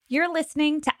You're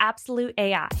listening to Absolute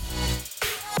AI.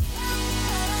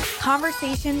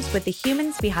 Conversations with the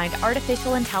humans behind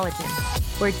artificial intelligence,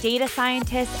 where data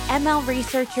scientists, ML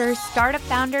researchers, startup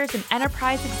founders, and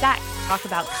enterprise execs talk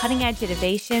about cutting-edge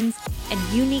innovations and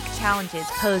unique challenges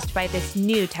posed by this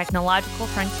new technological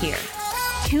frontier.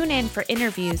 Tune in for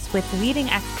interviews with leading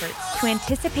experts to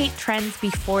anticipate trends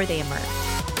before they emerge.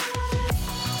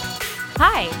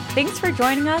 Hi, thanks for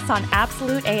joining us on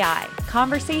Absolute AI,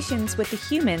 conversations with the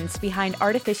humans behind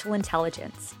artificial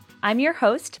intelligence. I'm your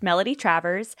host, Melody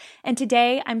Travers, and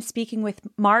today I'm speaking with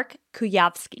Mark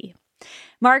Kujawski.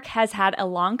 Mark has had a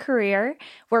long career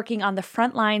working on the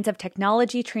front lines of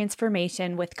technology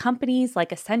transformation with companies like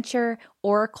Accenture,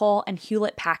 Oracle, and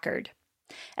Hewlett-Packard.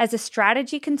 As a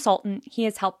strategy consultant, he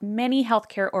has helped many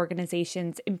healthcare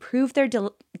organizations improve their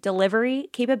delivery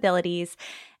capabilities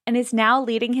and is now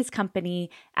leading his company,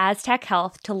 Aztec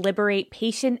Health, to liberate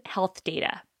patient health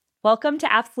data. Welcome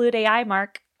to Absolute AI,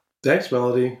 Mark. Thanks,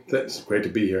 Melody. It's great to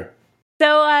be here.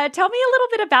 So tell me a little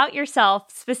bit about yourself,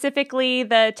 specifically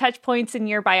the touch points in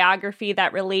your biography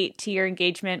that relate to your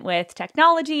engagement with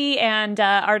technology and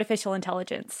artificial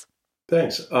intelligence.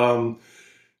 Thanks. So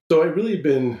I've really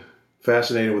been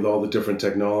fascinated with all the different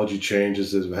technology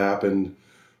changes that have happened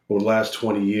over the last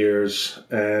 20 years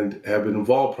and have been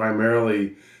involved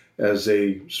primarily as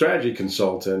a strategy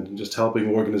consultant, just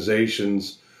helping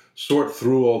organizations sort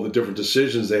through all the different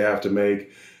decisions they have to make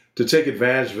to take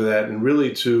advantage of that and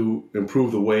really to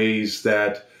improve the ways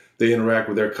that they interact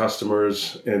with their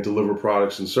customers and deliver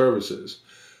products and services.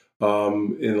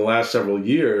 In the last several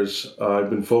years,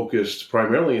 I've been focused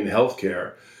primarily in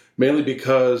healthcare, mainly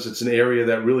because it's an area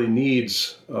that really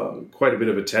needs quite a bit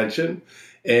of attention,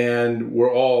 and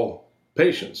we're all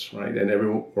patients, right? And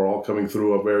we're all coming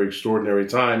through a very extraordinary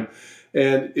time,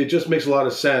 and it just makes a lot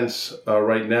of sense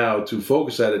right now to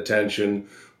focus that attention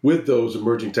with those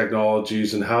emerging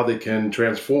technologies and how they can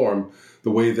transform the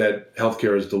way that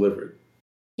healthcare is delivered.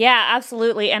 Yeah,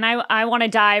 absolutely. And I want to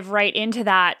dive right into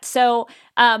that. So,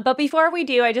 but before we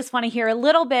do, I just want to hear a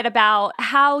little bit about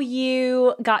how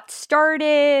you got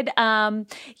started.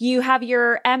 You have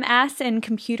your MS in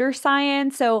computer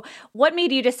science. So what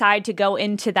made you decide to go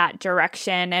into that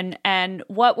direction? And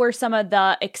what were some of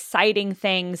the exciting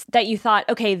things that you thought,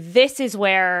 okay, this is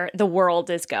where the world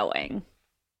is going?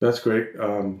 That's a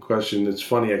great question. It's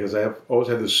funny because I have always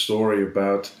had this story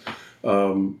about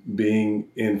being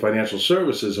in financial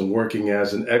services and working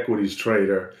as an equities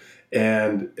trader.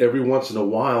 And every once in a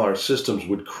while, our systems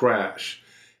would crash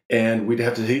and we'd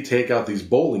have to take out these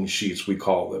bowling sheets, we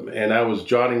call them. And I was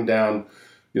jotting down,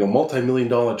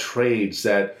 multi-million-dollar trades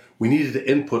that we needed to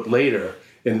input later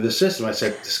into the system. I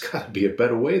said, there's got to be a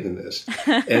better way than this.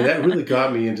 And that really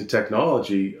got me into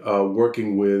technology,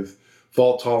 working with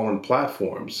fault-tolerant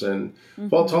platforms. And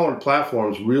fault-tolerant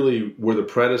platforms really were the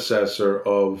predecessor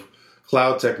of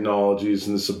cloud technologies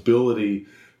and this ability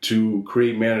to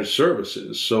create managed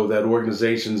services so that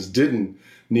organizations didn't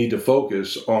need to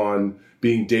focus on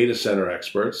being data center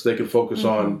experts. They could focus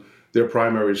on their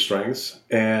primary strengths.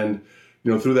 And,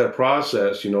 through that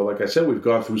process, like I said, we've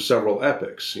gone through several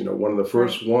epochs. One of the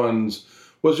first ones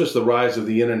was just the rise of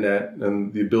the internet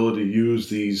and the ability to use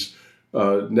these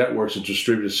networks and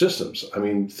distributed systems. I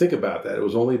mean, think about that. It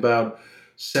was only about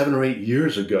 7 or 8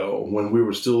 years ago when we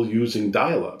were still using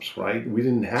dial-ups, right? We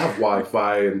didn't have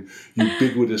Wi-Fi and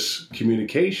ubiquitous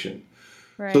communication.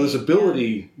 Right, so this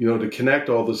ability, to connect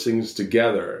all those things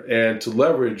together and to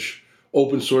leverage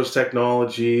open source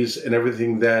technologies and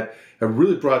everything that have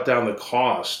really brought down the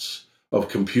costs of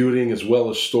computing as well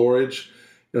as storage,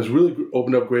 has really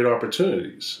opened up great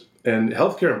opportunities. And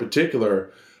healthcare in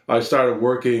particular, I started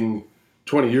working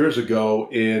 20 years ago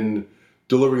in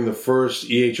delivering the first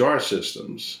EHR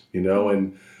systems,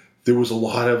 and there was a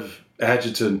lot of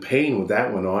agita and pain when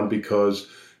that went on because,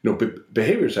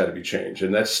 behaviors had to be changed.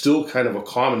 And that's still kind of a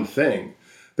common thing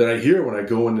that I hear when I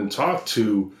go in and talk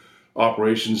to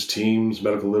operations teams,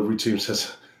 medical delivery teams,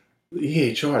 says,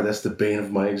 EHR, that's the bane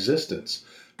of my existence.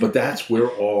 But that's where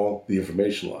all the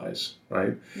information lies,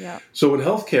 right? Yeah. So in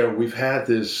healthcare, we've had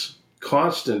this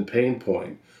constant pain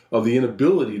point of the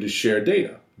inability to share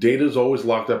data. Data is always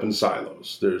locked up in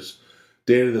silos. There's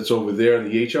data that's over there in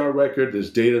the HR record.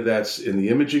 There's data that's in the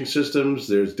imaging systems.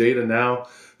 There's data now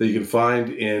that you can find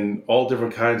in all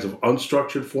different kinds of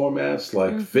unstructured formats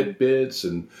like Fitbits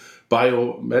and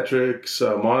biometrics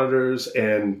monitors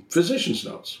and physician's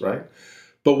notes, right?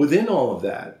 But within all of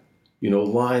that,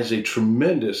 lies a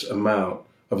tremendous amount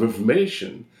of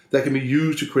information that can be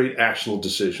used to create actionable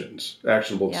decisions.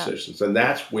 And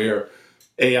that's where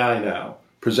AI now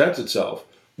presents itself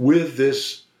with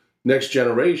this next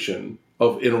generation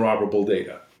of interoperable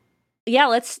data. Yeah,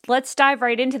 let's dive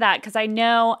right into that, because I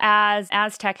know as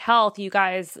Aztec Health, you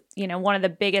guys, one of the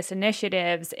biggest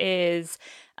initiatives is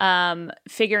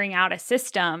figuring out a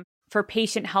system for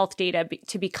patient health data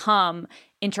to become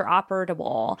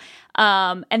interoperable.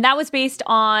 And that was based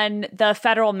on the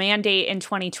federal mandate in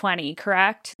 2020,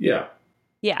 correct? Yeah.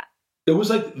 Yeah. It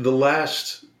was like the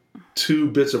last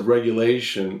two bits of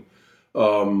regulation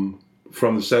from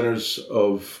the Centers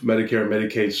of Medicare and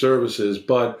Medicaid Services,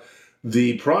 but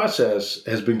the process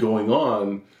has been going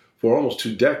on for almost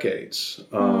 2 decades.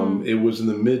 It was in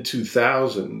the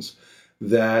mid-2000s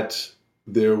that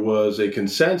there was a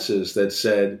consensus that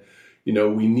said,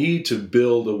 we need to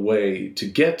build a way to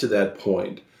get to that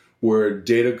point where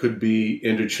data could be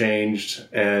interchanged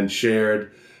and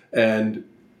shared and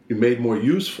made more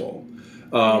useful.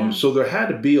 So there had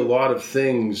to be a lot of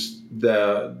things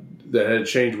that had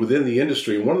changed within the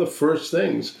industry. One of the first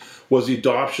things was the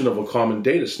adoption of a common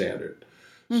data standard.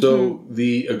 Mm-hmm. So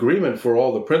the agreement for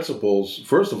all the principals,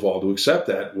 first of all, to accept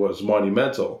that was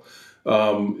monumental.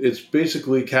 It's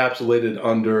basically encapsulated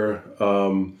under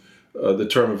the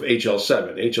term of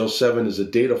HL7. HL7 is a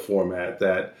data format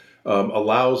that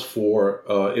allows for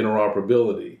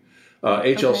interoperability.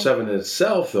 HL7 in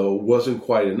itself, though, wasn't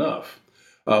quite enough.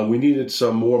 We needed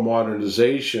some more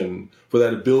modernization for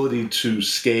that ability to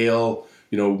scale,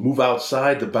 move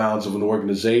outside the bounds of an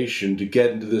organization to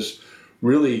get into this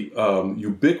really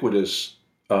ubiquitous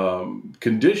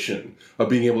condition of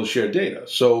being able to share data.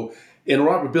 So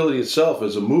interoperability itself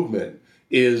as a movement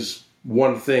is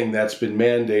one thing that's been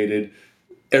mandated.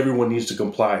 Everyone needs to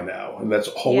comply now. And that's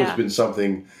always been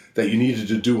something that you needed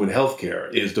to do in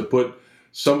healthcare, is to put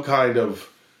some kind of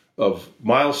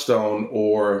milestone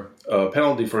or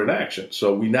penalty for inaction.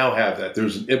 So we now have that.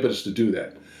 There's an impetus to do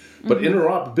that. But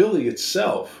interoperability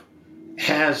itself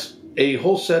has a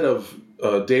whole set of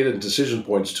data and decision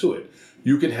points to it.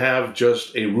 You can have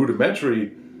just a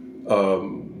rudimentary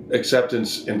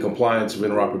acceptance and compliance of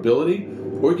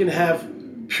interoperability, or you can have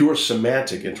pure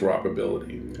semantic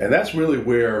interoperability. And that's really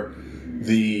where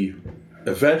the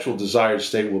eventual desired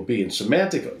state will be. And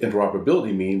semantic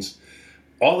interoperability means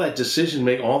all that decision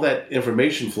making, all that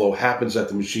information flow happens at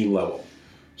the machine level.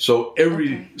 So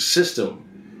every system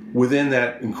within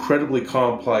that incredibly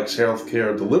complex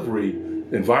healthcare delivery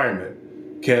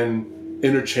environment can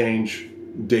interchange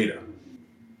data.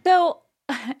 So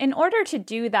in order to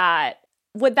do that,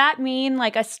 would that mean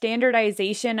like a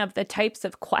standardization of the types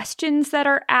of questions that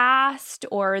are asked,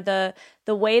 or the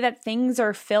way that things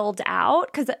are filled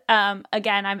out? Because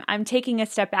again, I'm taking a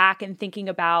step back and thinking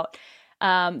about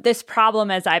this problem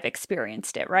as I've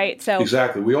experienced it, right? So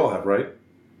exactly, we all have, right?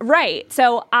 Right.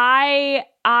 So I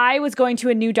was going to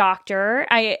a new doctor.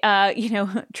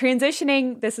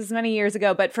 Transitioning, this is many years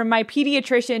ago, but from my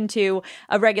pediatrician to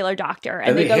a regular doctor.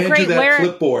 And they go, hand you that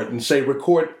clipboard and say,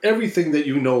 record everything that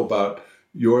you know about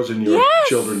yours and your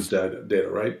children's data,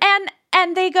 right?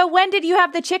 And they go, when did you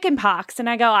have the chicken pox? And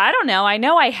I go, I don't know. I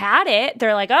know I had it.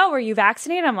 They're like, oh, were you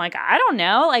vaccinated? I'm like, I don't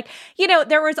know.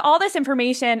 There was all this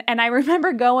information. And I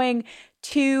remember going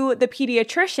to the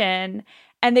pediatrician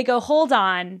and they go, hold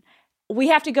on, we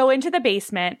have to go into the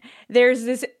basement. There's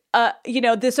this,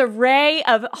 this array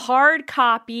of hard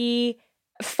copy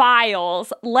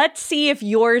files. Let's see if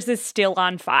yours is still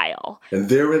on file. And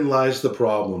therein lies the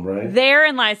problem, right?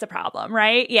 Therein lies the problem,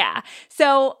 right? Yeah.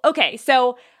 So, okay.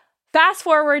 So fast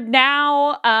forward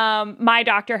now, my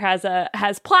doctor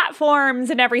has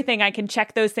platforms and everything. I can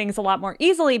check those things a lot more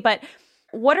easily. But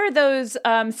what are those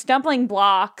stumbling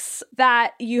blocks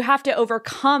that you have to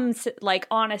overcome, like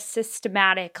on a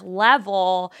systematic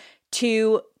level,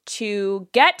 to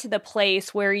get to the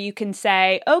place where you can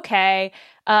say, okay,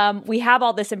 we have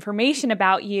all this information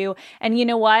about you, and you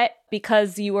know what?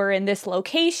 Because you were in this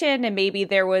location and maybe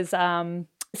there was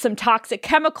some toxic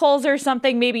chemicals or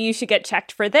something, maybe you should get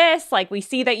checked for this. Like, we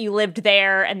see that you lived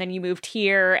there and then you moved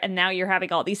here and now you're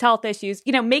having all these health issues,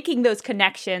 making those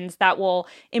connections that will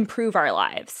improve our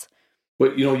lives.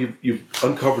 But, you've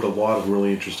uncovered a lot of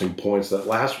really interesting points. That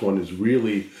last one is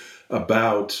really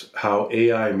about how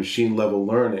AI and machine level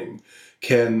learning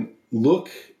can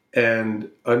look and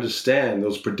understand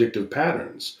those predictive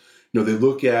patterns. They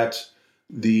look at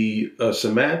the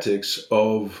semantics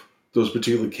of those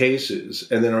particular cases,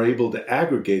 and then are able to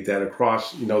aggregate that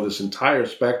across, this entire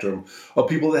spectrum of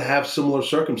people that have similar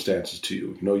circumstances to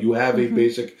you. You have a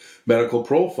basic medical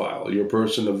profile. You're a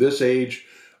person of this age.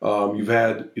 You've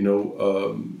had,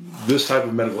 this type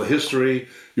of medical history.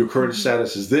 Your current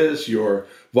status is this. Your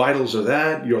vitals are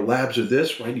that. Your labs are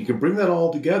this, right? You can bring that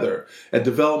all together and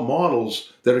develop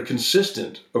models that are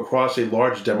consistent across a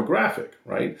large demographic,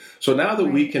 right? So now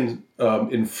that we can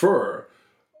infer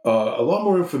a lot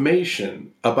more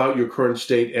information about your current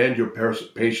state and your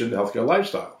patient healthcare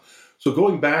lifestyle. So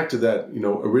going back to that,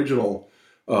 original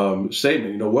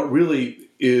statement, what really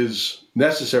is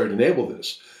necessary to enable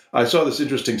this? I saw this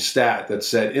interesting stat that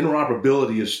said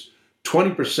interoperability is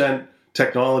 20%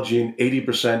 technology and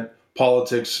 80%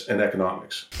 politics and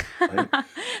economics. Right?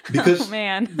 Because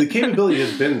the capability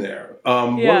has been there.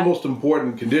 One of the most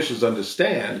important conditions to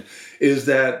understand is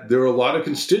that there are a lot of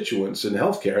constituents in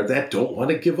healthcare that don't want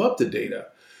to give up the data.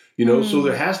 So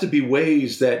there has to be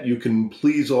ways that you can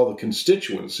please all the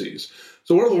constituencies.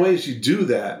 So one of the ways you do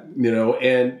that,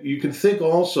 and you can think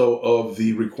also of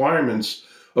the requirements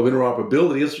of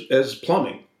interoperability as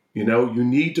plumbing. You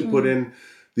need to put in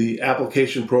the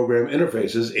application program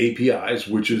interfaces, APIs,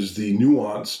 which is the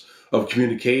nuance of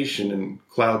communication and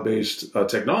cloud-based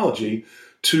technology,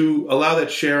 to allow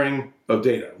that sharing of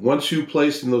data. Once you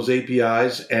place in those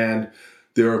APIs, and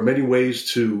there are many ways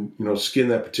to skin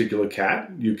that particular cat.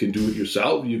 You can do it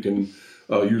yourself. You can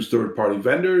use third-party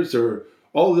vendors. There are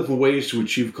all the different ways to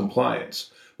achieve compliance.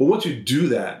 But once you do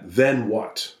that, then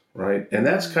what, right? And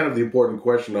that's kind of the important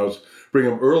question I was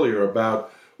bringing up earlier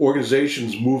about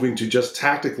organizations moving to just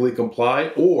tactically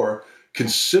comply or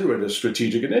consider it a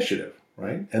strategic initiative,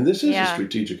 right? And this is a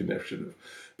strategic initiative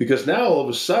because now all of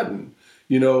a sudden,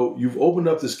 you've opened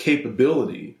up this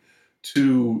capability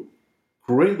to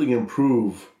greatly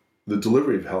improve the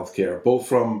delivery of healthcare, both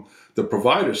from the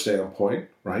provider standpoint,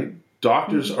 right?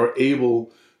 Doctors are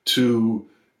able to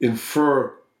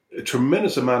infer a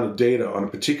tremendous amount of data on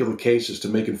particular cases to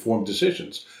make informed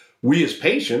decisions. We as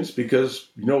patients, because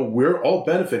we're all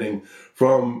benefiting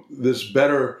from this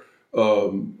better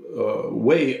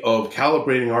way of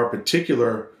calibrating our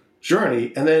particular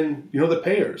journey, and then the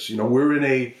payers. We're in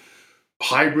a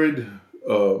hybrid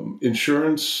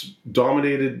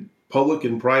insurance-dominated public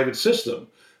and private system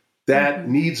that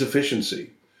needs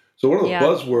efficiency. So one of the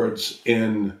buzzwords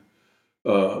in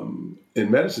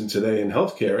medicine today in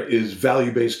healthcare is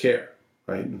value-based care,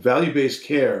 right? Value-based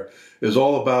care is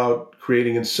all about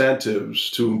creating incentives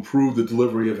to improve the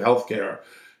delivery of healthcare,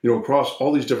 across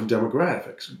all these different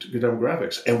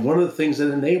demographics. And one of the things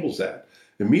that enables that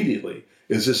immediately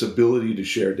is this ability to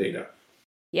share data.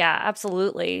 Yeah,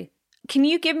 absolutely. Can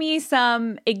you give me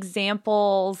some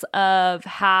examples of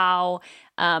how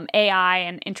AI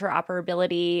and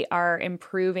interoperability are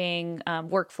improving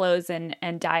workflows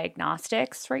and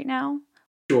diagnostics right now?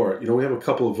 Sure. We have a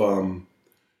couple of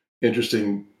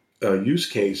interesting use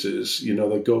cases,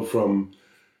 that go from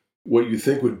what you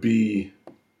think would be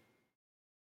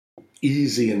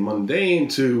easy and mundane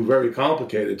to very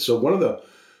complicated. So one of the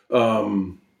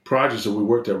projects that we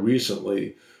worked at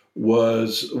recently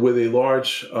was with a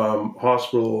large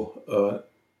hospital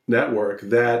network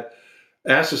that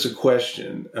asked us a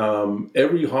question.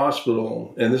 Every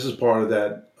hospital, and this is part of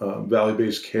that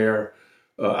value-based care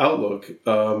outlook,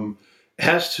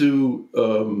 has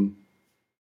to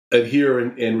adhere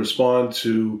and respond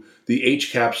to the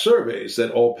HCAHPS surveys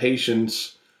that all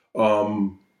patients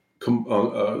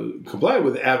comply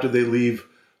with after they leave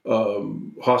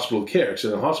hospital care,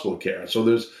 extended hospital care. So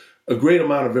there's a great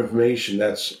amount of information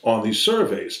that's on these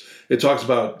surveys. It talks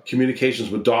about communications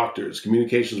with doctors,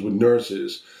 communications with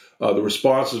nurses, the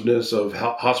responsiveness of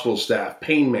hospital staff,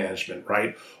 pain management,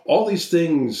 right? All these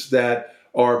things that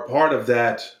are part of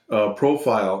that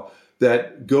profile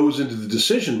that goes into the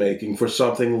decision-making for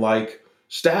something like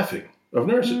staffing of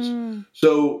nurses.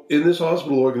 So in this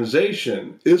hospital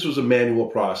organization, this was a manual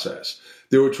process.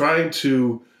 They were trying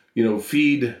to,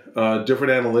 feed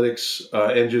different analytics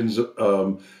engines,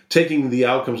 taking the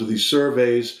outcomes of these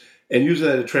surveys and using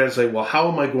that to translate, well,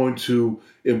 how am I going to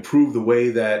improve the way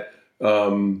that,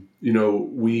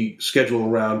 we schedule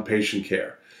around patient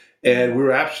care? And we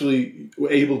were actually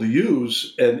able to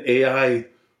use an AI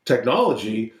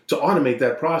technology to automate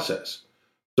that process.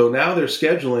 So now their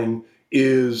scheduling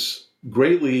is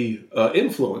greatly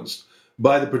influenced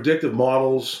by the predictive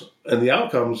models and the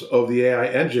outcomes of the AI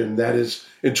engine that is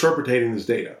interpreting this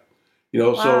data.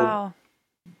 So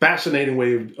fascinating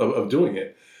way of doing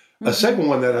it. A second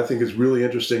one that I think is really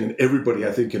interesting and everybody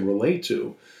I think can relate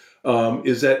to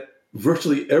is that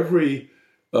virtually every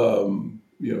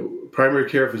primary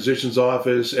care physician's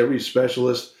office, every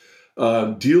specialist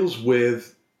deals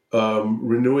with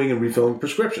renewing and refilling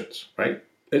prescriptions, right?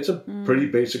 It's a pretty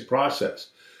basic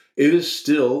process. It is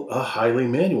still a highly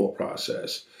manual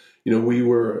process. We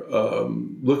were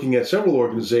looking at several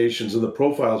organizations and the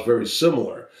profile is very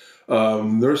similar.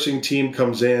 Nursing team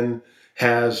comes in,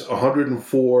 has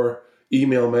 104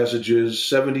 email messages,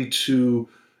 72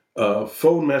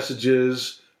 phone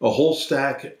messages, a whole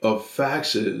stack of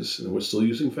faxes, and we're still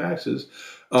using faxes,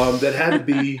 that had to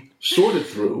be sorted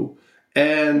through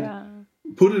and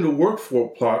put in a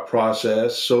workflow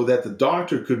process so that the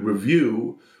doctor could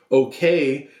review,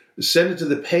 okay, send it to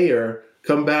the payer,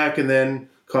 come back, and then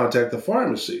contact the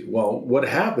pharmacy. Well, what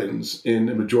happens in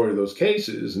the majority of those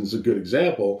cases, and it's a good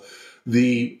example,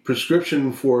 the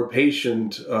prescription for a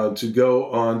patient to go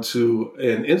onto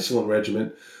an insulin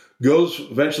regimen goes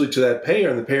eventually to that payer,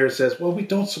 and the payer says, well, we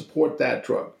don't support that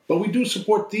drug, but we do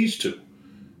support these two.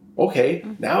 Okay,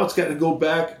 now it's got to go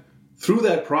back through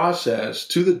that process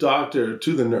to the doctor,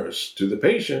 to the nurse, to the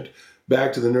patient,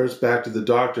 back to the nurse, back to the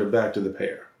doctor, back to the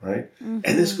payer, right? And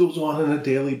this goes on a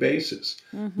daily basis.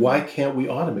 Why can't we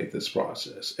automate this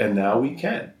process? And now we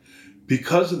can.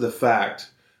 Because of the fact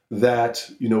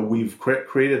that, we've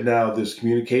created now this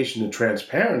communication and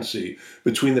transparency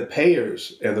between the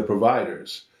payers and the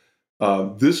providers.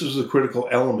 This is a critical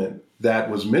element that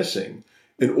was missing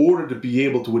in order to be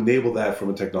able to enable that from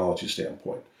a technology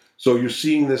standpoint. So you're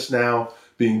seeing this now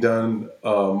being done,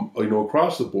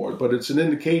 across the board, but it's an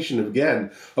indication,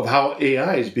 of how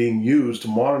AI is being used to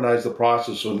modernize the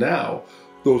process. So now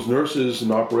those nurses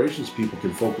and operations people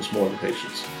can focus more on the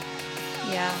patients.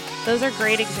 Yeah, those are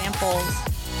great examples.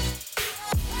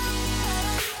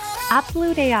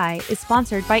 Absolute AI is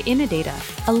sponsored by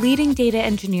Innodata, a leading data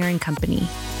engineering company.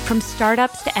 From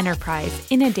startups to enterprise,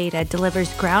 Innodata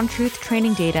delivers ground truth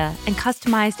training data and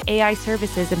customized AI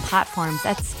services and platforms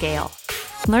at scale.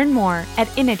 Learn more at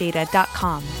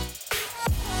innodata.com.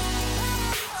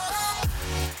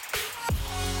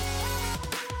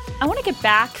 I want to get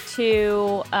back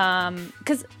to,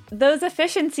 because those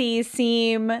efficiencies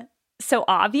seem so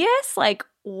obvious, like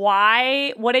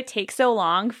would it take so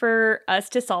long for us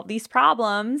to solve these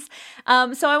problems?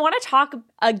 So I want to talk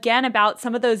again about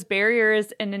some of those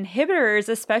barriers and inhibitors,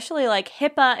 especially like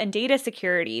HIPAA and data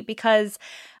security, because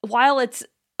while it's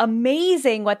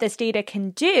amazing what this data can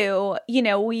do,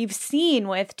 we've seen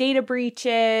with data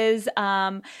breaches,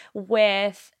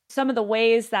 with some of the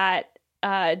ways that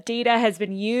data has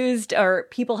been used or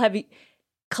people have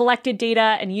collected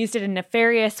data and used it in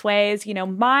nefarious ways.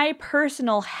 My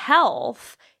personal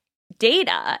health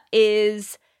data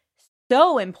is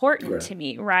so important to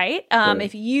me, right?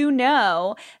 If you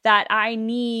know that I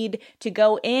need to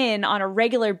go in on a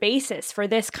regular basis for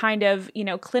this kind of,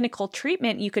 clinical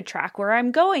treatment, you could track where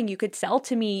I'm going. You could sell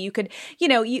to me. You could,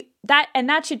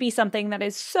 that should be something that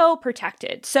is so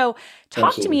protected. So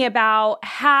talk to me about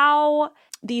how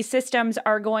these systems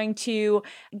are going to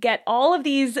get all of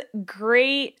these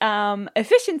great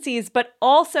efficiencies, but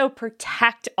also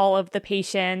protect all of the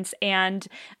patients and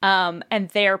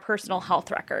their personal health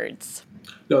records.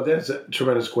 No, that's a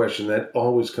tremendous question that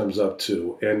always comes up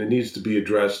too, and it needs to be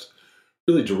addressed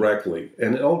really directly.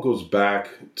 And it all goes back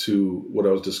to what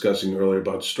I was discussing earlier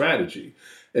about strategy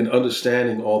and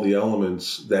understanding all the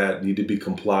elements that need to be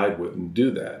complied with and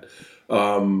do that.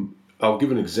 I'll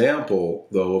give an example,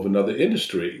 though, of another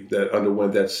industry that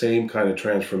underwent that same kind of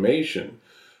transformation,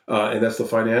 and that's the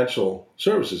financial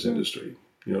services industry.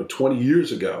 20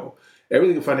 years ago,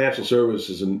 everything in financial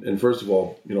services, and first of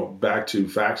all, back to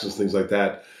faxes and things like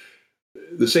that,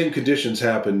 the same conditions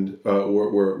happened,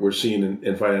 were seen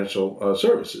in financial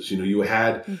services. You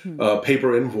had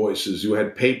paper invoices, you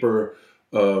had paper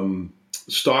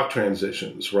stock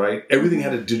transitions, right? Everything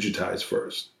had to digitize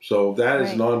first. So that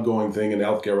is an ongoing thing in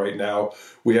healthcare right now.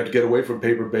 We have to get away from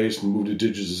paper-based and move to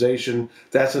digitization.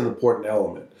 That's an important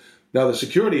element. Now, the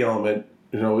security element,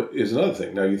 is another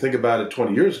thing. Now, you think about it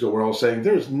 20 years ago, we're all saying,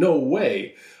 there's no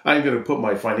way I'm going to put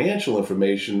my financial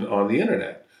information on the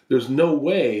internet. There's no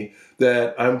way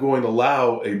that I'm going to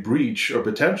allow a breach or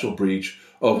potential breach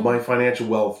of my financial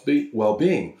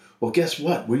well-being. Well, guess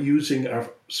what? We're using our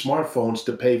smartphones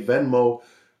to pay Venmo,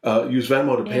 use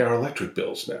Venmo to pay our electric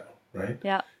bills now, right?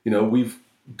 Yeah. We've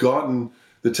gotten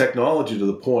the technology to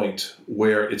the point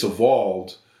where it's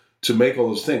evolved to make all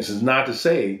those things. It's not to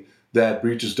say that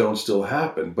breaches don't still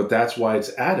happen, but that's why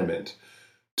it's adamant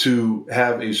to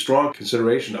have a strong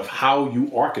consideration of how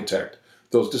you architect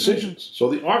those decisions. So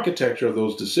the architecture of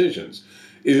those decisions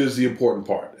is the important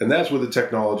part. And that's where the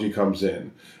technology comes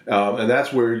in. And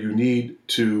that's where you need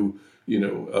to,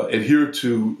 adhere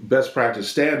to best practice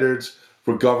standards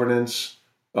for governance,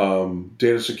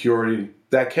 data security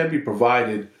that can be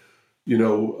provided, in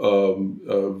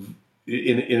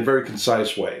a very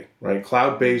concise way, right?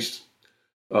 Cloud-based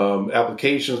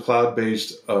applications,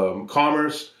 cloud-based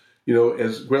commerce,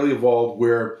 has greatly evolved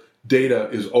where data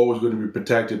is always going to be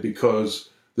protected because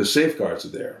the safeguards are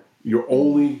there. Your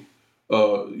only,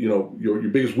 your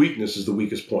biggest weakness is the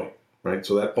weakest point, right?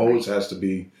 So that always has to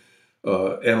be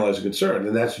analyzed and concerned.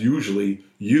 And that's usually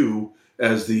you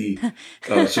as the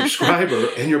subscriber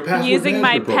and your password using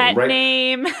my management program, pet right?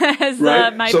 name as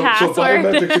Right. my So password.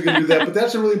 biometrics are going to do that, but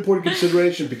that's a really important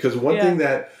consideration, because one thing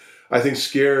that I think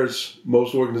scares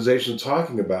most organizations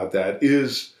talking about that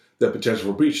is the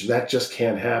potential for breach, and that just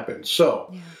can't happen.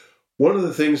 So one of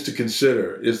the things to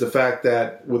consider is the fact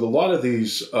that with a lot of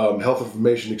these health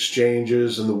information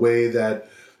exchanges and the way that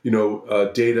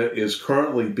data is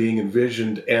currently being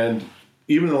envisioned, and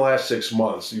even in the last 6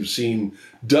 months, you've seen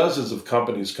dozens of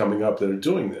companies coming up that are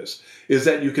doing this, is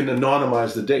that you can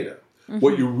anonymize the data. Mm-hmm.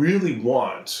 What you really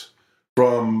want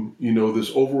from,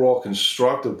 this overall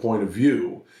constructive point of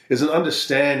view is an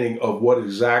understanding of what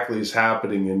exactly is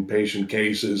happening in patient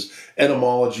cases,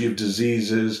 etymology of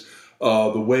diseases,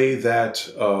 the way that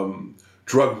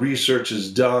drug research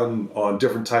is done on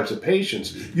different types of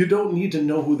patients. You don't need to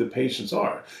know who the patients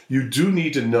are. You do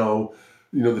need to know,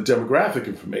 the demographic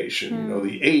information,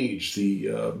 the age,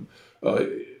 the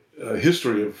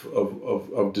history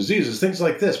of diseases, things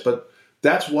like this. But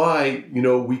that's why,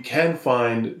 we can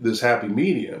find this happy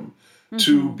medium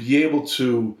to be able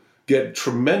to get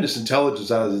tremendous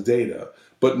intelligence out of the data,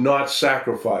 but not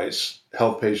sacrifice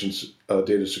health patients'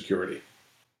 data security.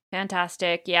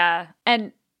 Fantastic. Yeah.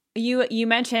 And you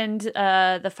mentioned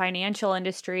the financial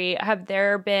industry. Have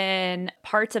there been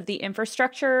parts of the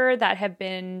infrastructure that have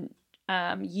been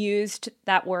used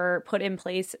that were put in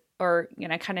place or,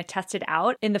 kind of tested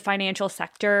out in the financial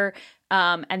sector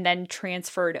and then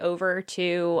transferred over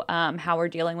to how we're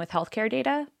dealing with healthcare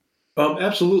data?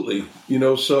 Absolutely.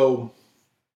 So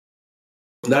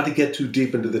not to get too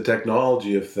deep into the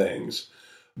technology of things,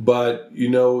 but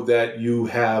that you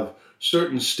have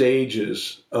certain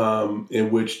stages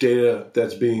in which data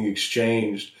that's being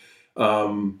exchanged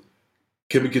can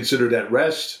be considered at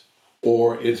rest,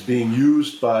 or it's being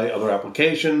used by other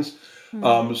applications.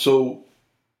 So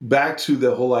back to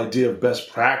the whole idea of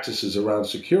best practices around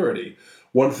security,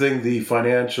 one thing the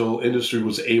financial industry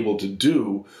was able to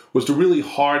do was to really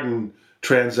harden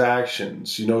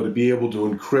transactions, to be able to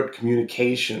encrypt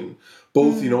communication,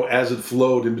 both, as it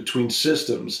flowed in between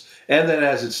systems and then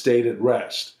as it stayed at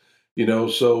rest.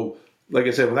 So like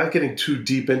I said, without getting too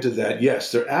deep into that,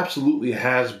 yes, there absolutely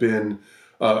has been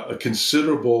a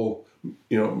considerable,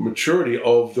 maturity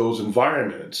of those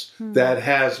environments that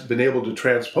has been able to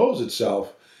transpose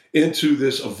itself into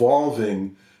this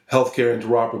evolving healthcare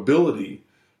interoperability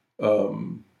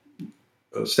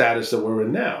status that we're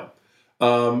in now.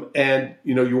 And,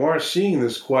 you are seeing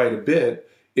this quite a bit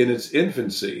in its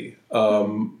infancy.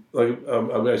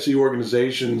 I see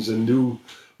organizations and new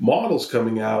models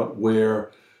coming out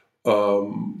where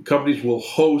companies will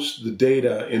host the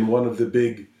data in one of the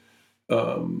big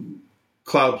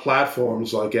cloud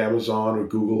platforms like Amazon or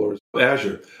Google or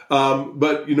Azure.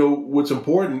 But, what's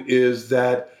important is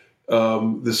that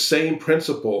the same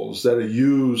principles that are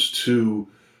used to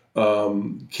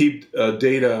keep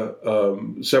data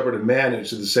separate and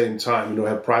managed at the same time,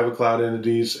 have private cloud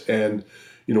entities and,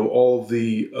 all of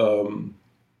the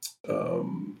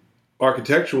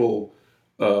architectural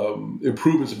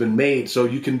improvements have been made, so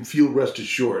you can feel rest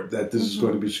assured that this is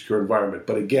going to be a secure environment.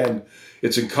 But again,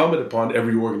 it's incumbent upon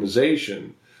every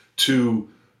organization to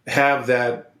have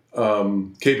that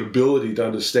capability to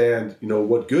understand,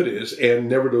 what good is, and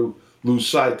never to lose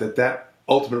sight that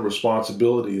ultimate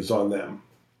responsibility is on them.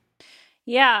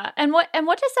 Yeah. And what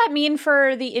does that mean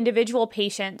for the individual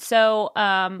patient? So,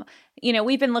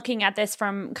 we've been looking at this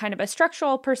from kind of a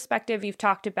structural perspective. You've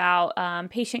talked about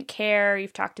patient care.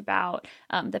 You've talked about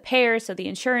the payers, so the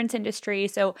insurance industry.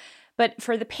 But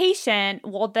for the patient,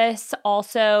 will this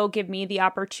also give me the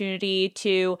opportunity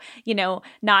to,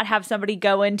 not have somebody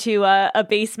go into a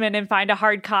basement and find a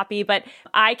hard copy, but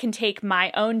I can take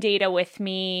my own data with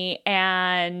me,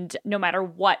 and no matter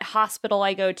what hospital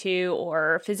I go to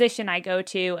or physician I go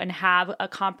to, and have a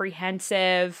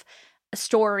comprehensive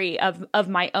story of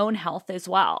my own health as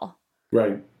well.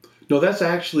 Right. No, that's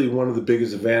actually one of the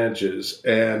biggest advantages.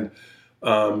 And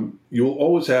you'll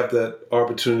always have that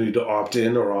opportunity to opt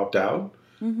in or opt out.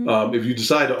 If you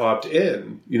decide to opt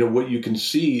in, what you can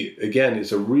see, again,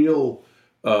 is a real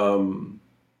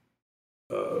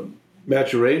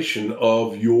maturation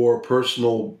of your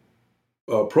personal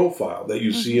profile that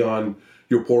you see on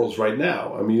your portals right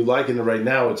now. I mean, you liken it right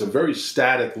now, it's a very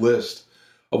static list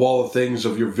of all the things,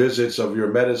 of your visits, of your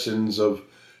medicines, of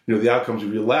the outcomes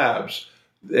of your labs.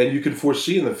 And you can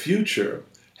foresee in the future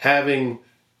having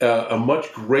a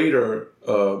much greater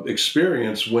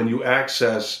experience when you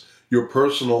access your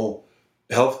personal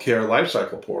healthcare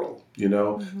lifecycle portal.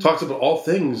 Talks about all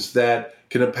things that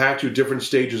can impact you at different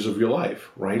stages of your life,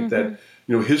 right? That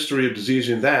history of disease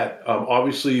and that.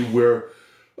 Obviously, we're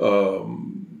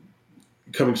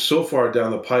coming so far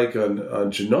down the pike on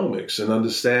genomics and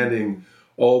understanding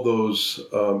all those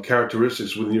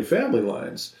characteristics within your family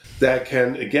lines that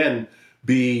can, again,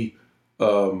 be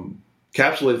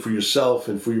encapsulated for yourself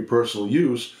and for your personal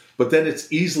use, but then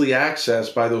it's easily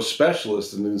accessed by those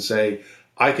specialists and then say,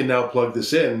 I can now plug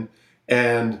this in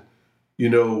and,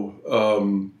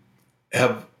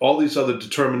 have all these other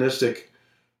deterministic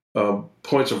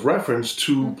points of reference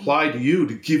to apply to you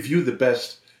to give you the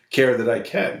best care that I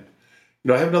can.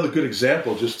 I have another good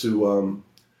example just to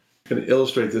kind of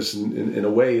illustrate this in a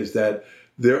way is that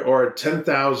there are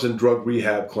 10,000 drug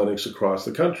rehab clinics across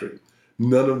the country.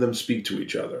 None of them speak to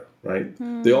each other, right?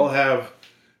 They all have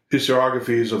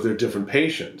historiographies of their different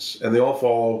patients, and they all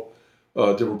follow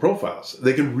different profiles.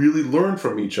 They can really learn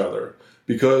from each other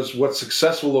because what's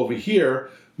successful over here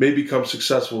may become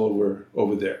successful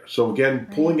over there. So again,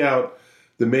 pulling out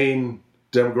the main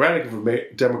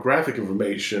demographic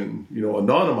information,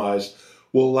 anonymized,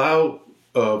 will allow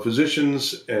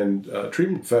physicians and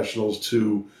treatment professionals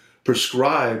to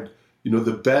prescribe,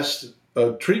 the best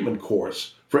treatment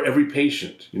course for every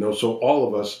patient. So all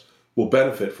of us will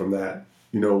benefit from that,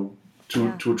 to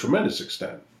a tremendous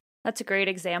extent. That's a great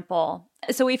example.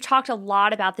 So we've talked a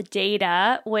lot about the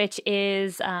data, which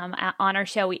is on our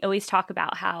show, we always talk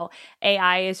about how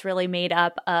AI is really made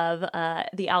up of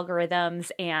the algorithms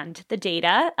and the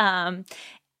data.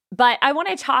 But I want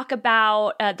to talk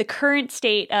about the current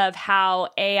state of how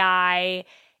AI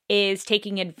is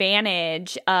taking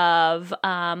advantage of,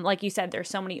 like you said, there's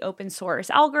so many open source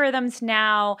algorithms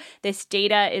now. This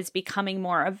data is becoming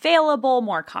more available,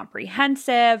 more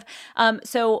comprehensive.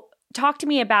 So talk to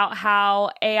me about how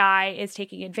AI is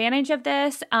taking advantage of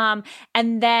this, and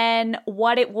then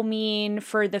what it will mean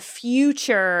for the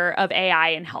future of AI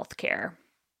in healthcare.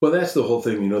 Well, that's the whole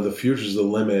thing. The future's the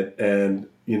limit. And,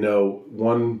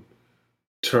 one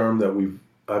term that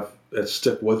that's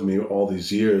stuck with me all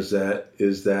these years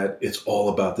is that it's all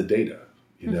about the data.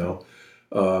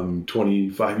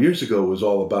 25 years ago, it was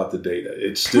all about the data.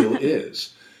 It still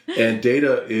is. And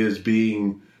data is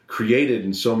being created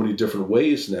in so many different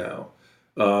ways now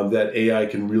that AI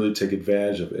can really take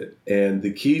advantage of it. And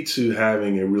the key to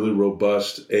having a really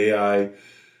robust AI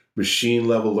machine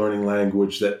level learning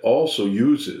language that also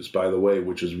uses, by the way,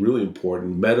 which is really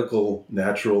important, medical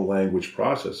natural language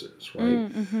processors,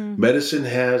 right? Medicine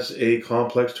has a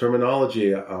complex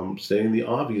terminology. I'm stating the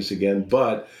obvious again,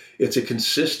 but it's a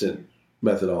consistent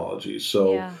methodology.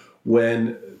 So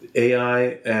when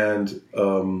AI and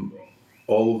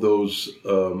all of those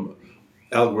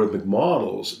algorithmic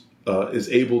models is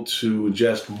able to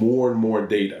ingest more and more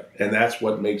data, and that's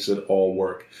what makes it all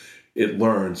work. It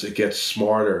learns, it gets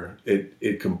smarter,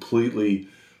 it completely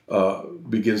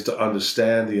begins to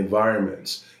understand the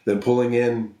environments. Then pulling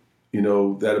in,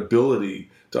 that ability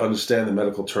to understand the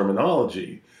medical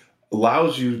terminology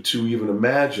allows you to even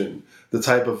imagine the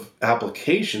type of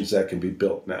applications that can be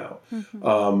built now.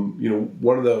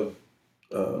 One of the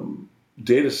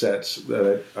data sets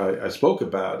that I spoke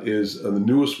about is the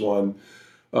newest one,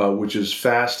 which is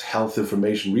Fast Health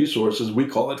Information Resources. We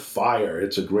call it FHIR.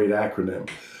 It's a great acronym.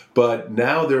 But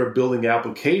now they're building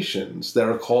applications that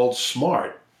are called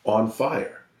SMART on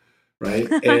FHIR,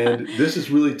 right? And this is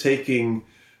really taking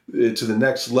it to the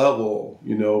next level.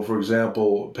 For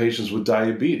example, patients with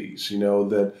diabetes, now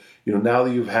that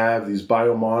you have these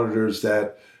biomonitors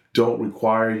that don't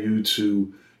require you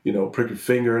to, prick your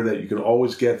finger, that you can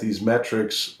always get these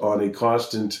metrics on a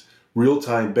constant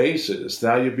real-time basis.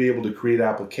 Now you'll be able to create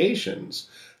applications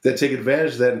that take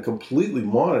advantage of that and completely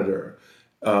monitor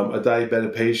a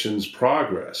diabetic patient's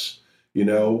progress,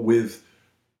 with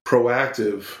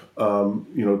proactive,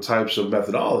 types of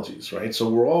methodologies, right? So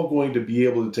we're all going to be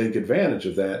able to take advantage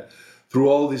of that through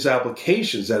all of these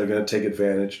applications that are going to take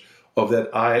advantage of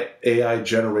that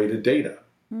AI-generated data,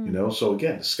 So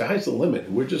again, the sky's the limit.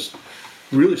 And we're just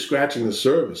really scratching the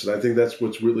surface. And I think that's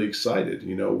what's really excited.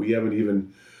 We haven't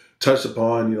even touched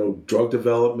upon, drug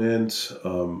development,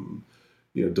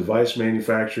 device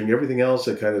manufacturing, everything else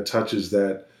that kind of touches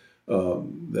that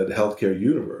healthcare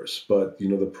universe. But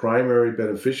the primary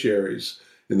beneficiaries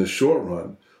in the short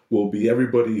run will be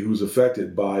everybody who's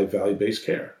affected by value-based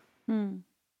care.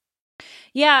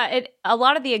 Yeah, a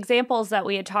lot of the examples that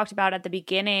we had talked about at the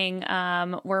beginning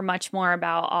were much more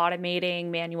about automating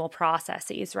manual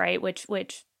processes, right? Which,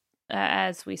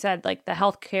 as we said, like the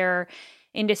healthcare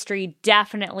industry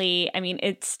definitely,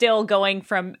 it's still going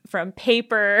from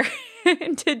paper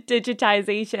to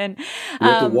digitization. We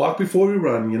have to walk before we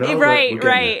run,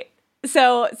 Right.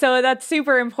 So that's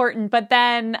super important. But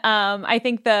then I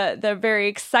think the very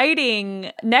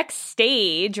exciting next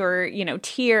stage or,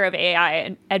 tier of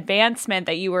AI advancement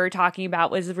that you were talking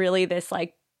about was really this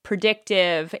like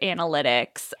predictive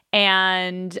analytics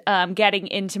and getting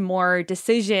into more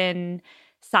decision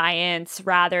science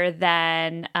rather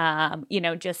than,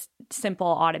 just simple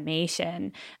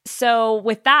automation. So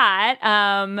with that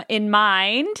in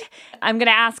mind, I'm going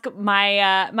to ask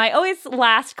my always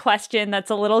last question that's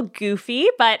a little goofy,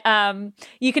 but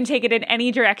you can take it in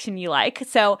any direction you like.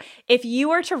 So if you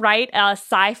were to write a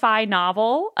sci-fi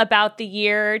novel about the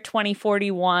year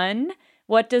 2041,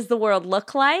 what does the world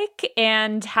look like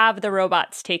and have the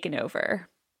robots taken over?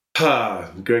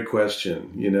 Great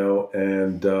question,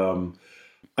 and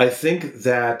I think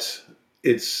that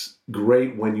it's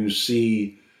great when you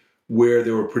see where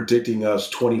they were predicting us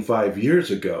 25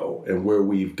 years ago and where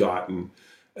we've gotten.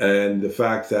 And the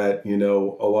fact that,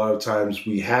 a lot of times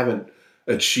we haven't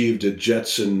achieved a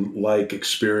Jetson-like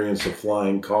experience of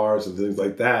flying cars and things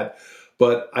like that.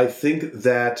 But I think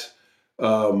that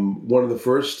one of the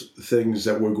first things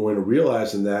that we're going to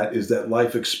realize in that is that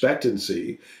life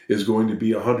expectancy is going to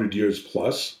be 100 years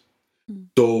plus.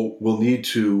 So we'll need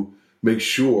to make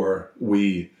sure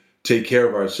we take care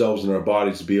of ourselves and our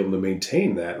bodies to be able to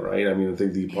maintain that, right? I mean, I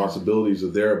think the possibilities are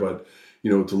there, but,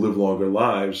 to live longer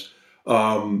lives.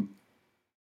 The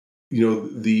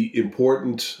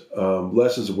important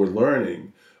lessons that we're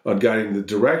learning on guiding the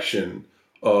direction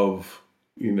of,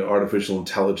 artificial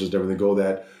intelligence and everything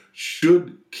that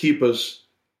should keep us,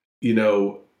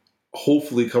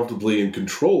 hopefully comfortably in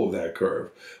control of that curve.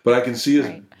 But I can see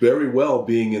us very well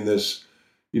being in this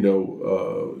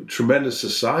tremendous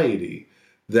society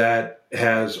that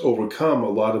has overcome a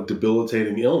lot of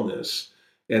debilitating illness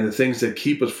and the things that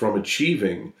keep us from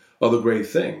achieving other great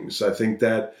things. I think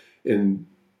that in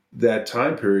that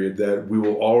time period that we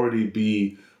will already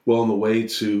be well on the way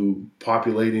to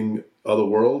populating other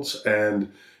worlds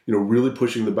and, really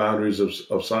pushing the boundaries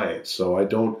of science. So I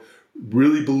don't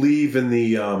really believe in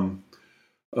the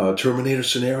Terminator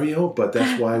scenario, but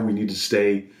that's why we need to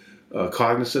stay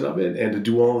cognizant of it and to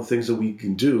do all the things that we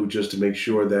can do just to make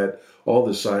sure that all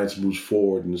the science moves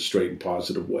forward in a straight and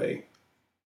positive way.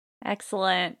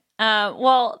 Excellent.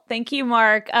 Well, thank you,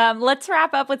 Mark. Let's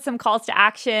wrap up with some calls to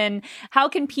action. How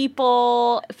can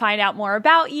people find out more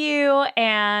about you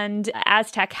and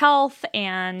Aztec Health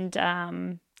and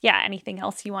anything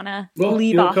else you want to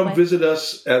leave off come with? Visit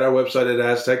us at our website at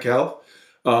Aztec Health.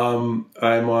 I'm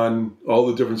on all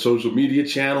the different social media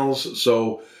channels,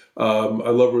 so I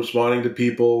love responding to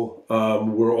people.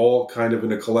 We're all kind of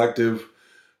in a collective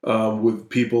with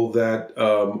people that,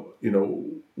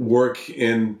 work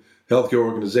in healthcare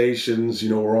organizations.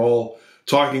 We're all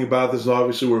talking about this, and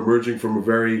obviously we're emerging from a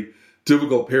very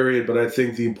difficult period, but I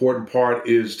think the important part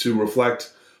is to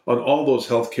reflect on all those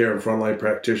healthcare and frontline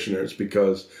practitioners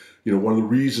because, one of the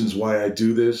reasons why I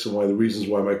do this and one of the reasons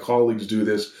why my colleagues do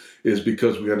this is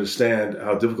because we understand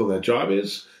how difficult that job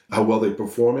is, how well they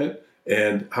perform it,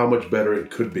 and how much better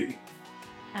it could be.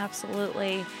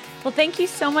 Absolutely. Well, thank you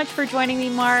so much for joining me,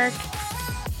 Mark.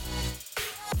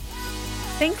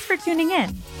 Thanks for tuning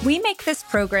in. We make this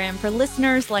program for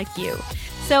listeners like you.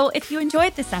 So if you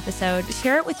enjoyed this episode,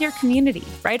 share it with your community,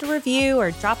 write a review,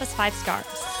 or drop us 5 stars.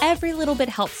 Every little bit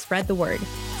helps spread the word.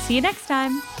 See you next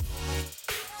time.